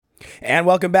And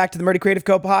welcome back to the Murdy Creative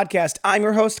Co podcast. I'm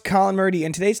your host, Colin Murdy,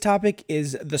 and today's topic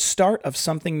is the start of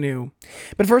something new.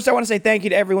 But first, I want to say thank you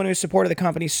to everyone who's supported the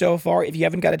company so far. If you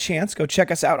haven't got a chance, go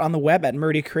check us out on the web at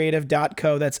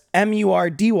murdycreative.co. That's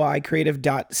M-U-R-D-Y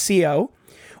creative.co.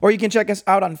 Or you can check us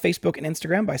out on Facebook and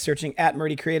Instagram by searching at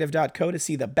murdycreative.co to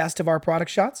see the best of our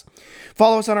product shots.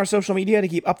 Follow us on our social media to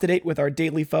keep up to date with our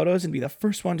daily photos and be the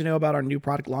first one to know about our new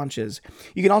product launches.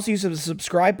 You can also use the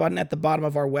subscribe button at the bottom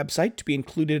of our website to be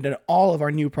included in all of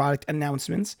our new product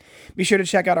announcements. Be sure to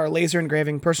check out our laser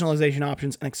engraving, personalization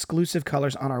options, and exclusive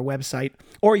colors on our website,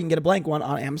 or you can get a blank one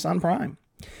on Amazon Prime.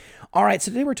 All right, so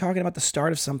today we're talking about the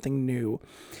start of something new.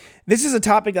 This is a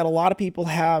topic that a lot of people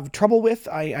have trouble with.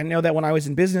 I know that when I was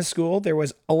in business school, there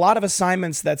was a lot of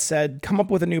assignments that said, come up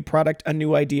with a new product, a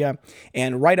new idea,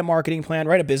 and write a marketing plan,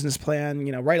 write a business plan,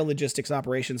 write a logistics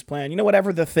operations plan,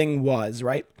 whatever the thing was,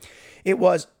 right? It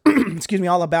was,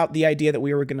 all about the idea that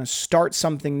we were going to start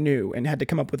something new and had to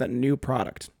come up with a new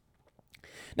product.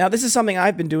 Now, this is something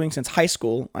I've been doing since high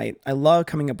school. I love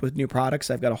coming up with new products.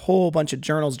 I've got a whole bunch of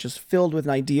journals just filled with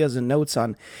ideas and notes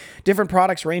on different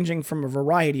products ranging from a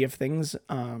variety of things,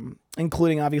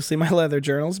 including obviously my leather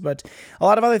journals, but a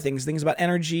lot of other things about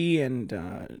energy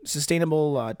and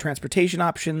sustainable transportation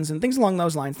options and things along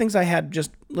those lines, things I had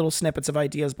just little snippets of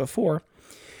ideas before.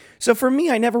 So for me,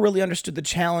 I never really understood the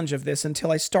challenge of this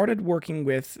until I started working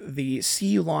with the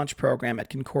CU Launch program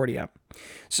at Concordia.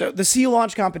 So the CU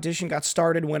Launch competition got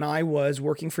started when I was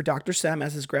working for Dr. Sem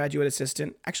as his graduate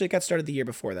assistant. Actually, it got started the year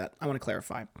before that. I want to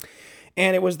clarify.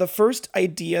 And it was the first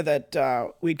idea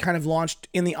that we'd kind of launched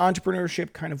in the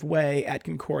entrepreneurship kind of way at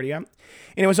Concordia.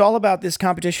 And it was all about this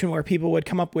competition where people would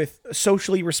come up with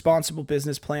socially responsible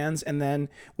business plans and then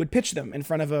would pitch them in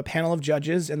front of a panel of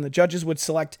judges. And the judges would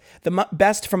select the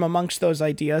best from amongst those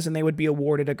ideas, and they would be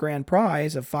awarded a grand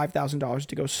prize of $5,000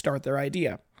 to go start their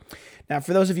idea. Now,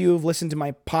 for those of you who've listened to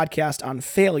my podcast on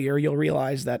failure, you'll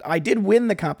realize that I did win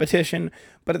the competition,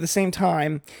 but at the same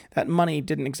time, that money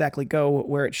didn't exactly go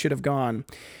where it should have gone.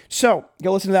 So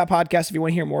go listen to that podcast if you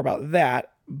want to hear more about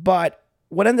that. But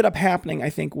what ended up happening, I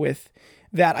think, with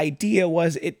that idea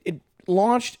was it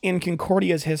launched in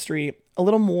Concordia's history a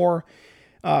little more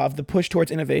of the push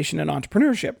towards innovation and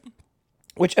entrepreneurship,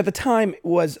 which at the time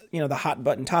was, the hot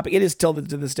button topic. It is still to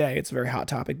this day. It's a very hot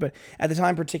topic. But at the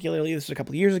time, particularly, this was a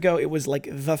couple of years ago, it was like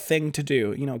the thing to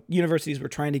do. Universities were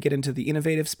trying to get into the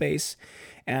innovative space.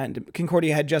 And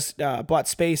Concordia had just built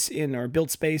space in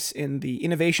the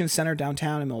Innovation Center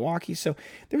downtown in Milwaukee. So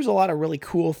there was a lot of really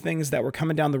cool things that were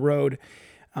coming down the road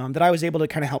that I was able to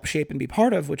kind of help shape and be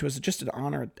part of, which was just an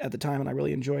honor at the time. And I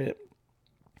really enjoyed it.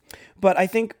 But I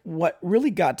think what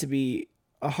really got to be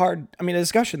a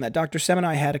discussion that Dr. Sem and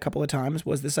I had a couple of times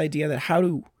was this idea that how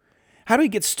do we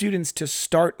get students to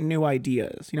start new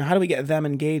ideas? How do we get them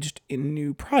engaged in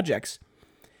new projects?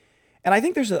 And I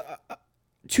think there's a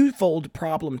twofold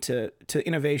problem to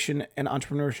innovation and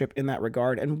entrepreneurship in that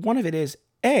regard. And one of it is,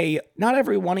 not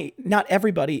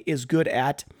everybody is good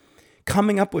at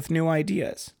coming up with new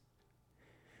ideas.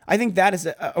 I think that is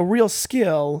a real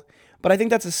skill. But I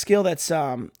think that's a skill that's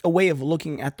a way of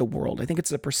looking at the world. I think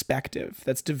it's a perspective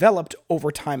that's developed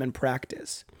over time and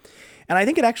practice. And I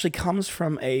think it actually comes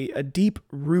from a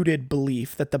deep-rooted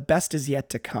belief that the best is yet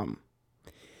to come.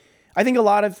 I think a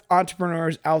lot of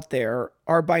entrepreneurs out there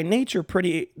are by nature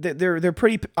they're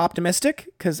pretty optimistic,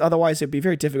 because otherwise it'd be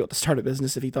very difficult to start a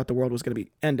business if you thought the world was going to be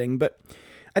ending. But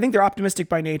I think they're optimistic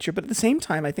by nature, but at the same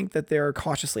time, I think that they're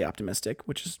cautiously optimistic,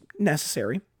 which is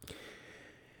necessary.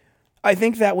 I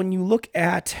think that when you look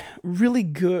at really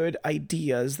good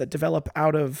ideas that develop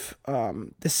out of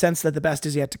the sense that the best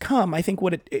is yet to come, I think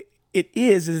what it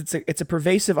is it's a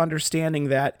pervasive understanding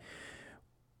that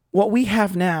what we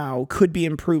have now could be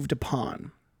improved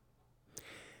upon.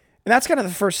 And that's kind of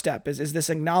the first step, is this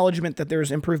acknowledgement that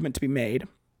there's improvement to be made.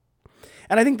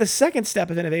 And I think the second step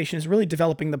of innovation is really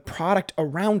developing the product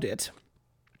around it.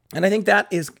 And I think that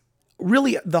is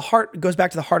really goes back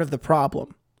to the heart of the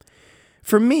problem.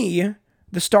 For me,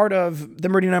 the start of the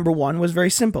Murdy number 1 was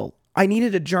very simple. I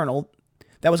needed a journal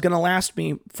that was going to last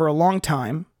me for a long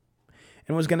time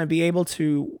and was going to be able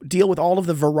to deal with all of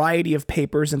the variety of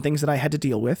papers and things that I had to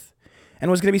deal with,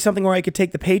 and was going to be something where I could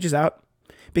take the pages out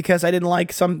because I didn't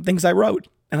like some things I wrote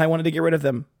and I wanted to get rid of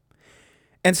them.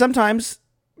 And sometimes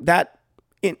that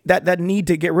need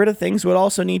to get rid of things would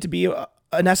also need to be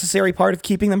a necessary part of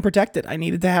keeping them protected. I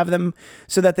needed to have them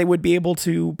so that they would be able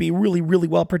to be really, really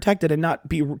well protected and not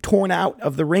be torn out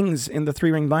of the rings in the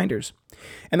 3-ring binders.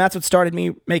 And that's what started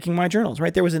me making my journals,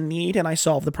 right? There was a need and I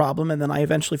solved the problem. And then I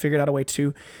eventually figured out a way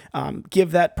to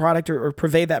give that product or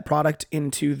purvey that product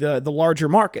into the larger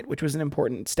market, which was an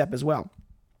important step as well.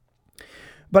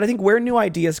 But I think where new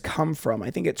ideas come from, I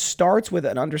think it starts with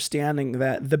an understanding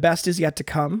that the best is yet to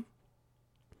come.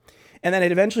 And then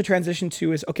it eventually transitioned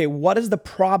to is, okay, what is the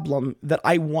problem that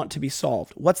I want to be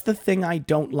solved? What's the thing I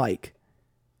don't like?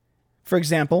 For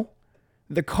example,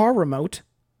 the car remote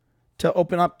to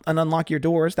open up and unlock your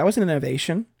doors, that was an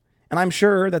innovation. And I'm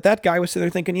sure that guy was sitting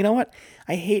there thinking, you know what?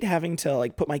 I hate having to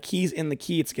like put my keys in the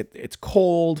key. It's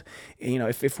cold. You know,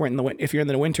 if you're in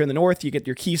the winter in the north, you get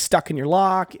your keys stuck in your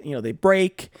lock. You know, they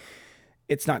break.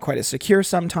 It's not quite as secure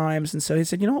sometimes. And so he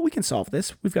said, you know what? We can solve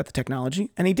this. We've got the technology.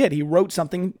 And he did. He wrote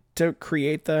something to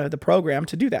create the program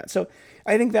to do that. So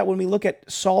I think that when we look at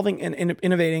solving and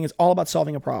innovating, it's all about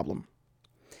solving a problem.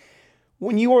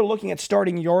 When you are looking at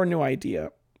starting your new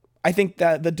idea, I think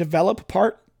that the develop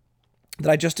part that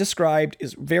I just described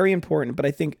is very important, but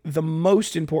I think the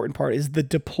most important part is the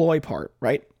deploy part,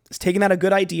 right? It's taking that a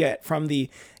good idea from I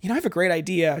have a great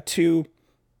idea to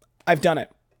I've done it.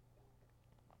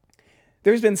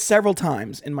 There's been several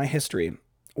times in my history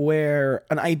where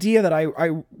an idea that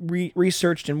I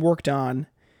researched and worked on,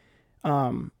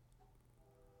 I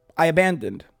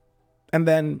abandoned. And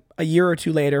then a year or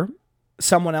two later,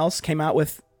 someone else came out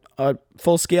with a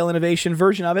full-scale innovation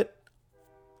version of it,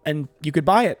 and you could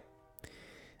buy it.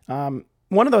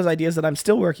 One of those ideas that I'm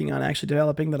still working on actually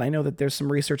developing, that I know that there's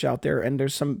some research out there, and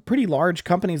there's some pretty large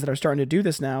companies that are starting to do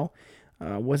this now,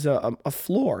 was a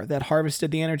floor that harvested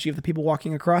the energy of the people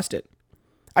walking across it.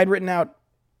 I'd written out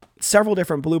several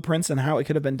different blueprints on how it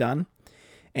could have been done.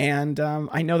 And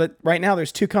I know that right now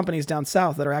there's 2 companies down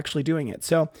south that are actually doing it.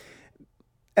 So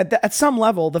at some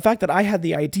level, the fact that I had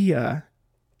the idea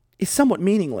is somewhat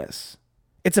meaningless.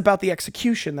 It's about the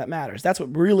execution that matters. That's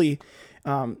what really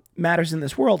matters in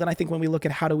this world. And I think when we look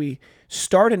at how do we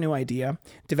start a new idea,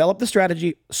 develop the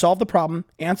strategy, solve the problem,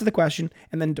 answer the question,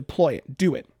 and then deploy it,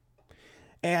 do it.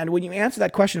 And when you answer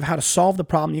that question of how to solve the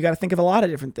problem, you got to think of a lot of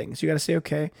different things. You got to say,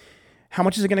 okay, how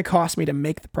much is it going to cost me to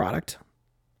make the product?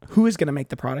 Who is going to make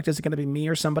the product? Is it going to be me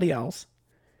or somebody else?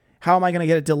 How am I going to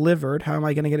get it delivered? How am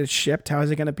I going to get it shipped? How is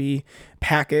it going to be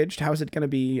packaged? How is it going to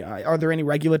be, are there any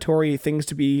regulatory things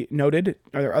to be noted?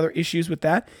 Are there other issues with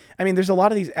that? I mean, there's a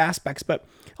lot of these aspects, but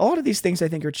a lot of these things I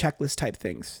think are checklist type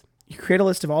things. You create a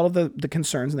list of all of the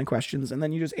concerns and the questions, and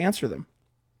then you just answer them.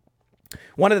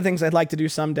 One of the things I'd like to do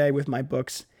someday with my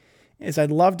books is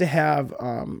I'd love to have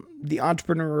the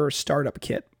Entrepreneur Startup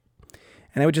Kit.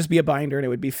 And it would just be a binder, and it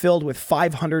would be filled with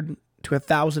 500 to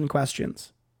 1,000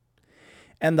 questions.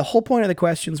 And the whole point of the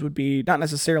questions would be not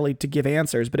necessarily to give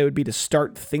answers, but it would be to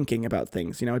start thinking about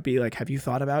things. You know, it'd be like, have you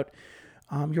thought about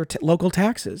your local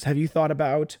taxes? Have you thought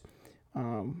about,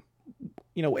 and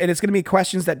it's going to be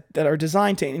questions that are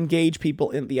designed to engage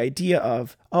people in the idea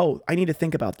of, oh, I need to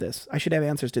think about this. I should have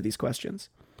answers to these questions.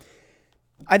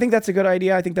 I think that's a good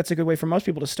idea. I think that's a good way for most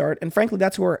people to start. And frankly,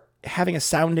 that's where having a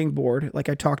sounding board, like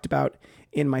I talked about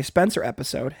in my Spencer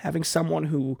episode, having someone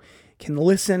who can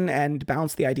listen and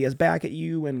bounce the ideas back at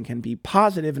you and can be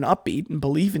positive and upbeat and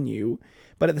believe in you,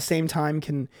 but at the same time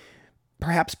can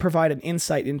perhaps provide an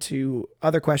insight into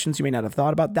other questions you may not have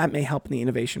thought about, that may help in the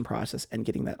innovation process and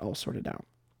getting that all sorted out.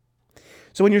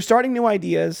 So when you're starting new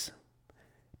ideas,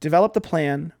 develop the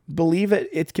plan, believe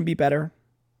it can be better,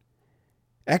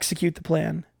 execute the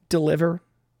plan, deliver,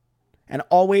 and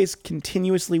always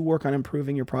continuously work on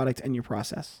improving your product and your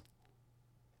process.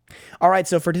 All right,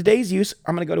 so for today's use,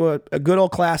 I'm going to go to a good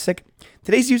old classic.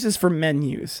 Today's use is for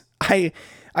menus. I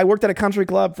worked at a country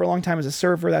club for a long time as a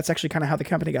server. That's actually kind of how the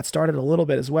company got started a little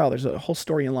bit as well. There's a whole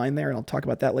story in line there, and I'll talk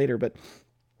about that later. But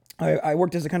I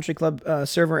worked as a country club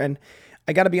server, and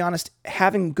I got to be honest,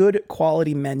 having good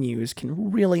quality menus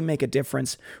can really make a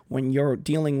difference when you're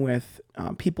dealing with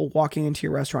people walking into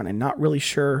your restaurant and not really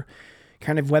sure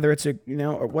kind of whether it's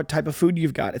or what type of food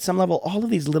you've got. At some level, all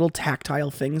of these little tactile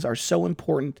things are so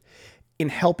important in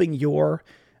helping your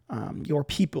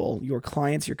people, your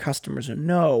clients, your customers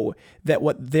know that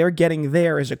what they're getting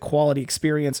there is a quality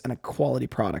experience and a quality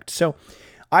product. So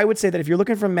I would say that if you're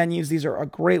looking for menus, these are a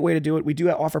great way to do it. We do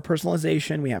offer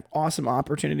personalization. We have awesome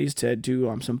opportunities to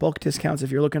do some bulk discounts if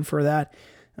you're looking for that.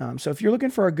 So if you're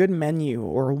looking for a good menu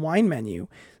or a wine menu,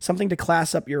 something to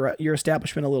class up your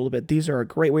establishment a little bit, these are a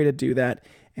great way to do that.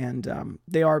 And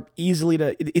they are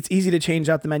it's easy to change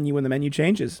out the menu when the menu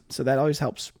changes. So that always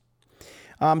helps.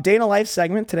 Day in a life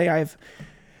segment. Today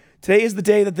is the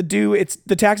day that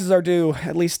the taxes are due,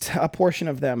 at least a portion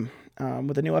of them.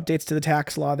 With the new updates to the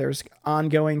tax law, there's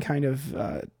ongoing kind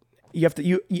of,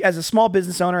 you as a small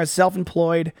business owner, as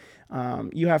self-employed,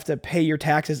 you have to pay your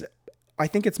taxes. I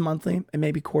think it's monthly and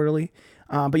maybe quarterly,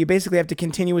 but you basically have to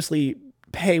continuously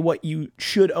pay what you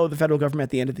should owe the federal government at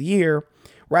the end of the year,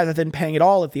 rather than paying it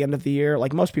all at the end of the year,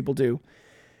 like most people do.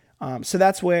 So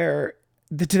that's where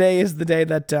today is the day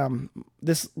that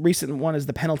this recent one is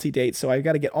the penalty date. So I've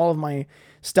got to get all of my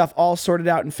stuff all sorted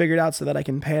out and figured out so that I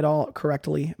can pay it all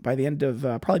correctly by the end of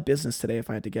probably business today, if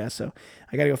I had to guess. So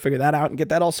I got to go figure that out and get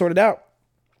that all sorted out.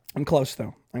 I'm close,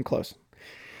 though. I'm close.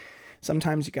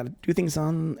 Sometimes you got to do things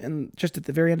and just at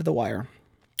the very end of the wire.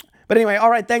 But anyway, all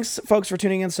right, thanks, folks, for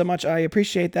tuning in so much. I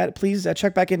appreciate that. Please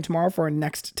check back in tomorrow for our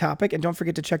next topic, and don't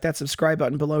forget to check that subscribe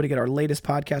button below to get our latest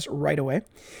podcast right away.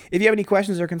 If you have any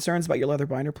questions or concerns about your leather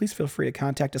binder, please feel free to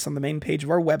contact us on the main page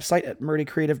of our website at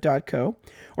murdycreative.co,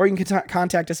 or you can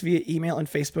contact us via email and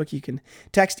Facebook. You can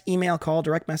text, email, call,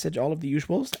 direct message, all of the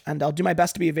usuals, and I'll do my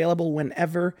best to be available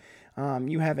whenever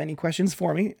you have any questions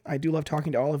for me. I do love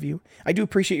talking to all of you. I do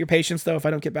appreciate your patience, though. If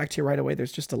I don't get back to you right away,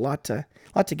 there's just a lot to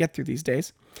get through these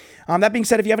days. That being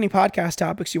said, if you have any podcast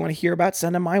topics you want to hear about,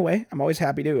 send them my way. I'm always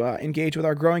happy to engage with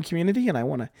our growing community, and I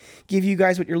want to give you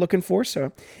guys what you're looking for.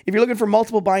 So if you're looking for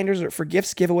multiple binders or for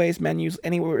gifts, giveaways, menus,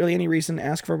 any reason,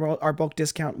 ask for our bulk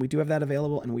discount. We do have that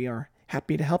available, and we are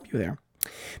happy to help you there.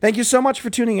 Thank you so much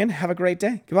for tuning in. Have a great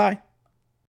day. Goodbye.